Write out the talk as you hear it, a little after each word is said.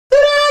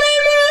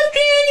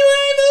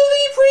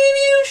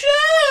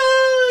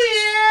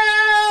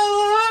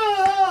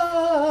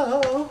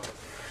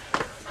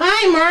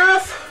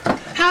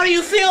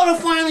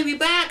to finally be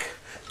back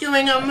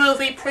doing a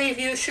movie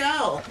preview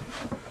show.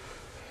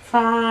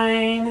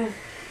 Fine.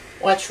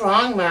 What's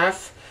wrong,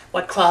 Murph?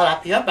 What clawed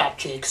up your butt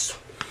cheeks?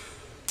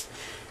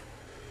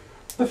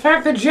 The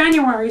fact that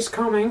January's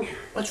coming.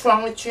 What's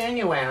wrong with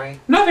January?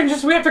 Nothing,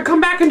 just we have to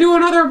come back and do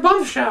another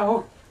month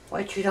show.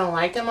 What, you don't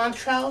like the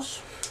month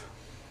shows?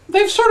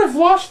 They've sort of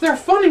lost their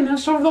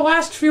funniness over the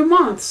last few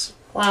months.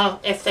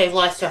 Well, if they've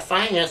lost their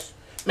funniness,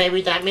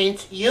 maybe that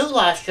means you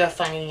lost your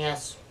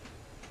funniness.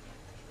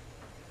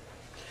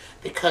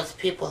 Because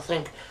people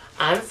think,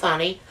 I'm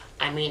funny.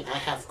 I mean, I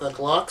have good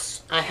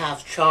looks. I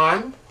have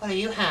charm. What do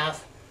you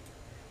have?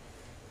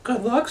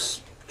 Good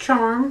looks,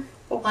 charm.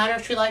 Well, why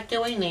don't you like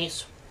doing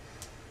these?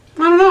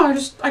 I don't know,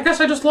 I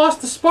guess I just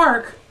lost the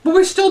spark. But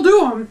we still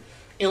do them.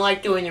 You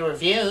like doing the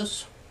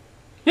reviews.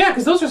 Yeah,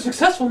 because those are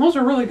successful and those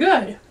are really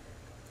good.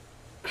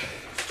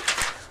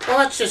 Well,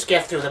 let's just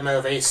get through the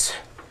movies.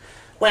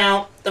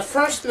 Well, the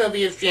first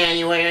movie of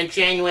January, on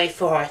January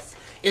 4th,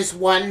 is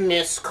One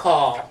Missed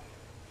Call.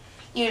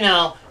 You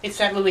know, it's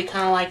that movie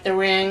kind of like The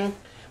Ring,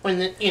 when,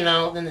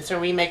 then it's a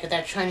remake of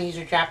that Chinese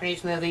or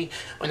Japanese movie,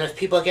 when those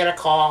people get a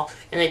call,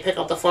 and they pick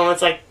up the phone,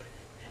 it's like,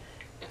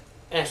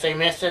 and if they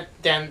miss it,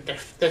 then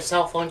the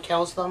cell phone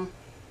kills them.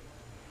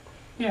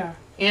 Yeah.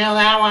 You know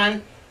that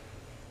one?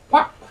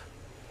 What?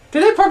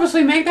 Did they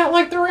purposely make that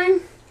like The Ring?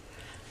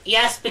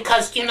 Yes,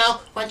 because,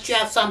 once you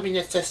have something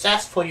that's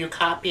successful, you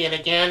copy it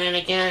again and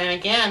again and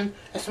again,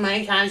 as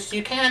many times as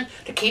you can,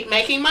 to keep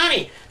making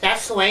money.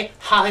 That's the way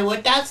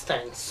Hollywood does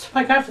things.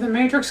 Like after The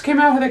Matrix came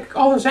out,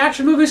 all those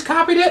action movies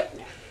copied it?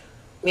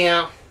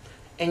 Yeah.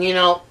 And, they're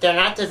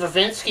not the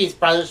Varinsky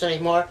brothers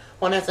anymore.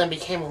 One of them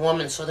became a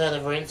woman, so they're the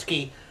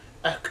Varinsky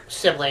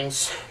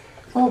siblings.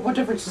 Well, what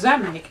difference does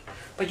that make?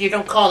 But you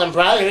don't call them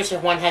brothers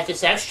if one has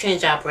this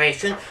exchange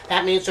operation.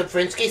 That means they're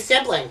Varinsky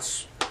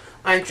siblings.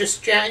 On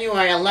just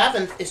January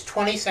 11th is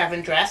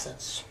 27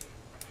 dresses.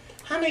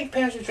 How many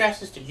pairs of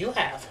dresses do you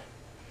have?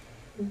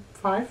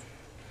 5.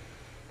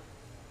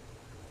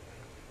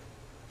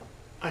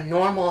 A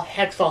normal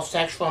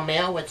heterosexual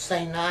male would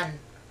say none.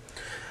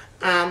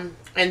 And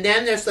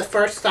then there's the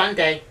first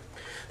Sunday.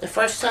 The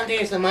first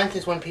Sunday of the month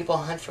is when people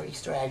hunt for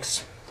Easter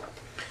eggs.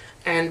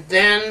 And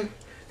then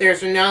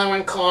there's another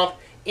one called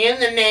In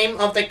the Name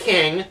of the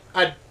King,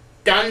 a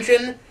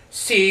Dungeon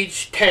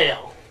Siege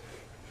Tale.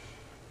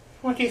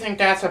 What do you think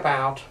that's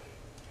about?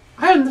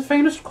 I hadn't the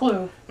faintest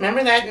clue.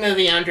 Remember that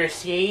movie Under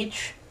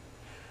Siege?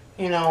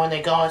 When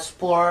they go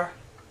explore,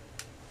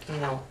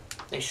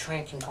 they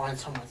shrink and go in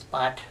someone's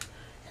butt,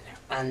 and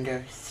they're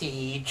under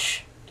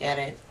siege. Get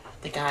it?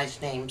 The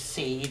guy's name's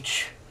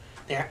Siege.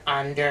 They're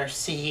under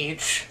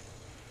siege.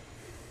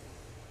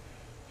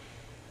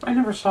 I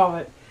never saw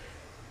it.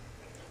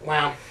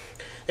 Well,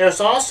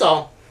 there's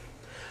also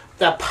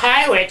The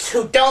Pirates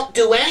Who Don't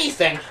Do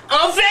Anything,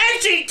 a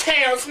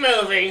VeggieTales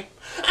movie.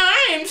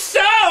 I'm so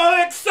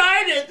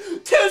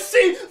excited to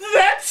see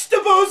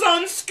vegetables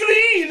on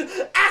screen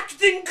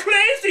acting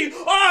crazy.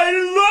 I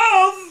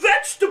love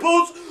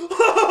vegetables.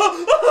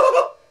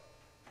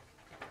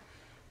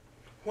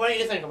 What do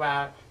you think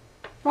about it?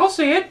 I'll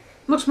see it.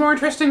 Looks more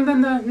interesting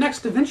than the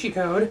next Da Vinci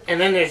Code. And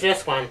then there's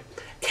this one,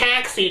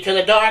 Taxi to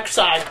the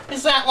Darkside.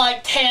 Is that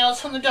like Tales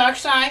from the Dark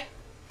Side?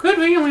 Could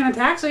be, I'm in a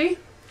taxi.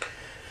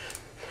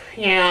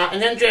 Yeah, and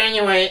then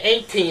January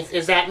 18th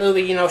is that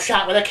movie,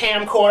 shot with a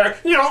camcorder,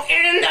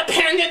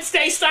 Independence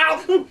Day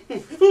style.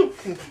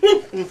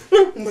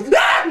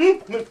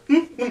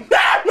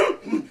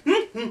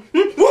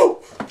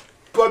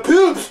 My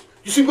pubes!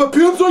 You see my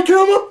pubes on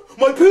camera?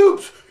 My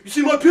pubes! You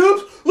see my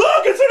pubes?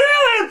 Look, it's an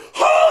alien!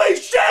 Holy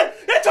shit!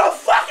 It's a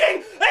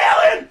fucking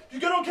alien! You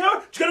get on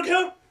camera? Did you get on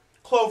camera?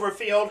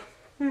 Cloverfield.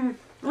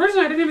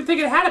 Originally, I didn't even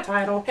think it had a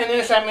title. And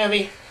there's that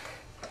movie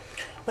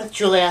with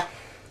Julia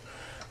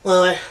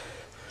Louis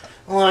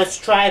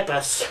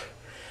Dreyfus.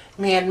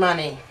 Mad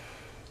Money.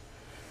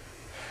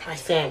 I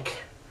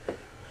think.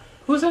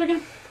 Who's that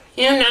again?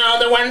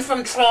 The one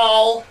from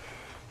Troll.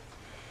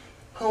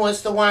 Who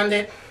was the one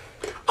that...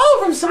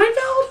 Oh, from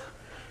Seinfeld?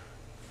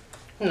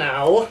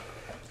 No.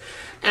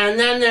 And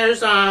then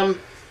there's, on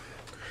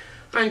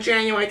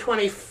January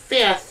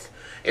 25th,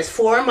 is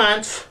 4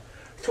 months,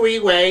 3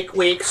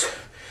 weeks,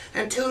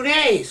 and 2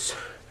 days.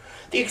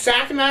 The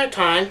exact amount of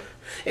time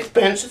it's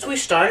been since we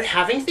started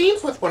having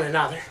themes with one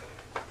another.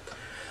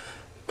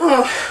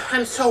 Oh,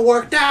 I'm so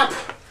worked up.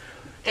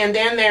 And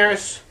then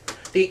there's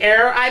The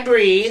Air I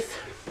Breathe,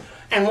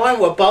 and one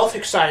we're both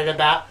excited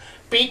about,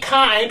 Be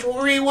Kind,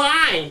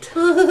 Rewind.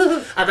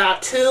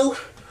 About 2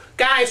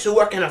 guys who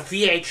work in a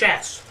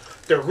VHS,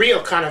 the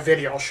real kind of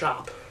video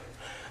shop.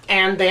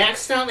 And they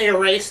accidentally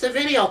erased the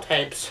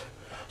videotapes,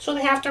 so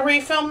they have to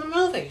refilm the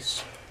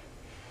movies.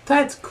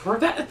 That's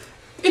great.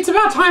 It's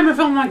about time a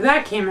film like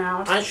that came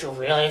out. Aren't you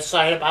really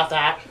excited about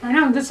that? I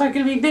know, this is like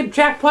going to be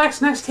Jack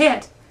Black's next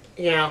hit.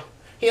 Yeah,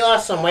 he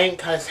lost some weight and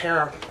cut his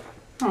hair.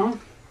 Oh.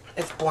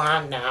 It's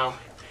blonde now.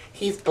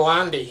 He's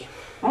blondie.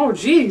 Oh,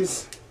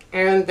 jeez.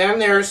 And then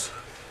there's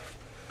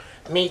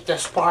Meet the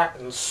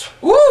Spartans.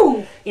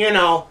 Ooh!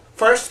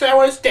 First there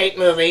was date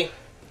movie,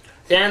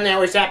 then there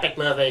was epic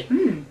movie.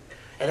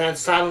 And then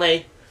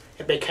suddenly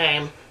it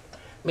became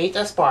Meet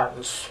the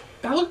Spartans.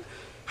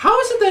 How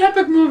is it that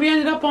Epic movie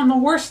ended up on the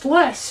worst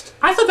list?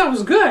 I thought that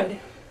was good.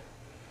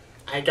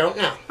 I don't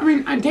know. I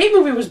mean, a date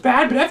movie was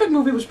bad, but Epic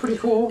movie was pretty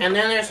cool. And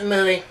then there's a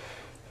movie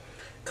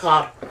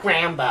called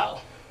Rambo.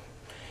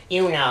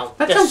 You know,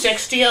 That the sounds-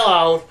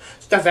 60-year-old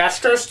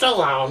Sylvester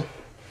Stallone.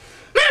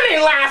 Let me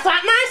laugh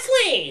up my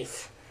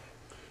sleeve.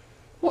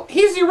 Well,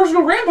 he's the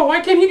original Rambo.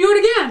 Why can't he do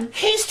it again?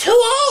 He's too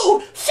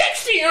old.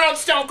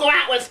 60-year-olds don't go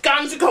out with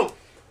guns and go,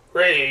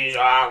 "We're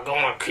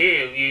gonna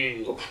kill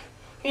you."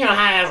 You know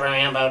how every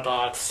Rambo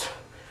talks.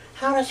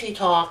 How does he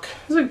talk?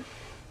 It's like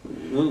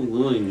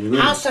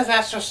How's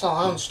Sylvester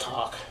Stallone's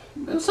talk?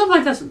 something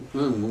like this. I'm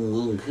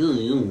gonna kill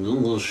you.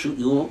 I'm gonna shoot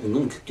you up. I'm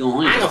gonna kick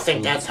your ass. I don't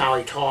think that's how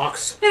he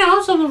talks. You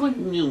know, something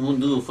like. You wanna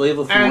do a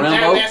favor for And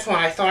Rambo? then this one,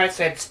 I thought it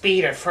said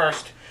Speed at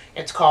first.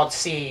 It's called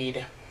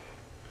Seed.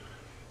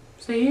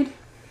 Seed?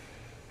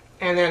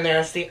 And then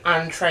there's the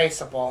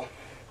Untraceable.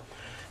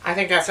 I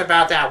think that's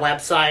about that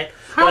website.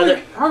 How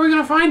Whether- are we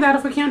going to find that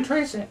if we can't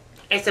trace it?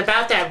 It's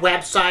about that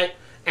website,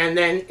 and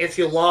then if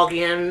you log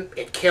in,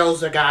 it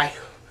kills the guy.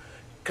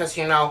 Because,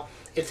 you know,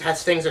 it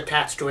has things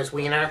attached to his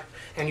wiener,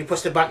 and you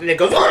push the button and it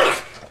goes, "Ugh!"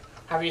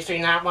 Have you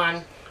seen that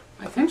one?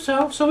 I think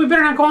so. So we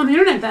better not go on the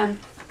internet then.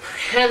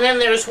 And then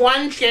there's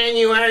one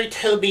January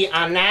to be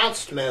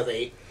announced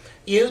movie,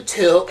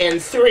 U2 in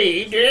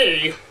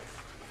 3D.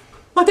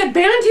 Like that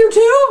band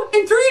U2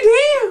 in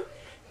 3D?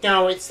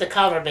 No, it's the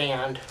cover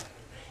band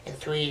in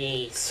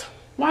 3Ds.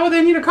 Why would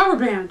they need a cover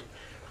band?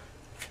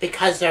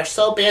 Because they're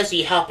so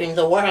busy helping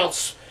the world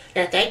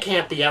that they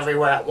can't be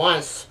everywhere at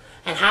once.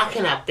 And how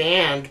can a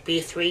band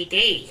be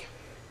 3D?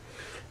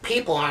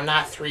 People are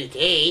not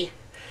 3D.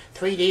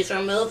 3Ds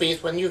are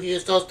movies when you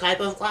use those type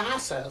of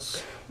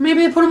glasses.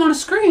 Maybe they put them on a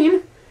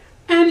screen,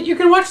 and you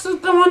can watch them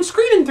on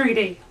screen in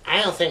 3D.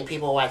 I don't think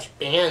people watch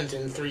bands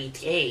in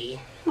 3D.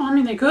 Well, I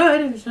mean, they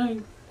could. It's like,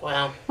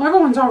 Well, well,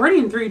 everyone's already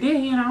in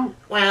 3D, you know.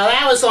 well,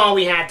 that was all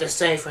we had to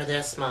say for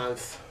this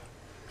month.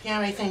 Do you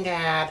have anything to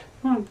add?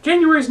 Well,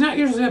 January's not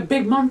usually a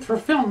big month for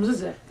films,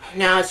 is it?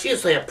 No, it's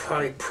usually a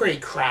pretty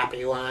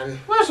crappy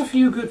one. Well, there's a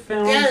few good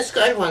films. Yeah, there's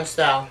good ones,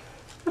 though.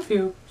 A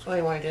few. So what do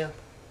you want to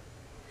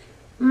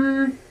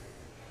do?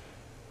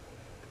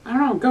 I don't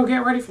know. Go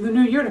get ready for the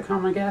new year to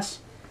come, I guess.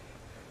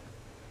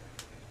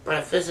 But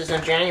if this is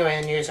in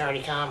January, the news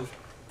already come.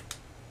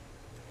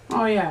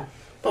 Oh, yeah.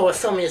 But we're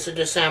filming this in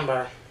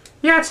December.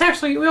 Yeah, it's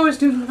actually, we always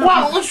do...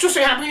 Well, let's just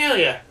say Happy New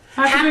Year.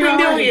 Happy New Year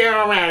New already. Year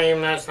already,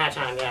 even though it's not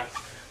time yet.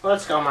 Well,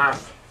 let's go,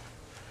 Murph.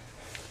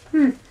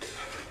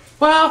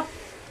 Well,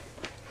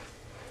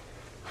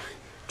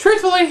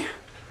 truthfully,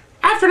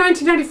 after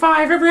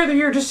 1995, every other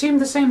year just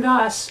seemed the same to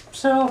us.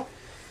 So,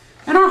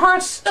 in our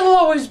hearts, it'll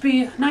always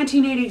be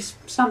 1980s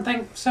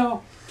something.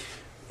 So,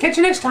 catch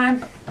you next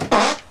time.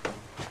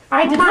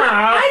 I did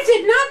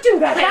not do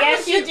that.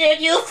 Yes, you did.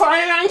 You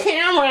farted on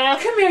camera.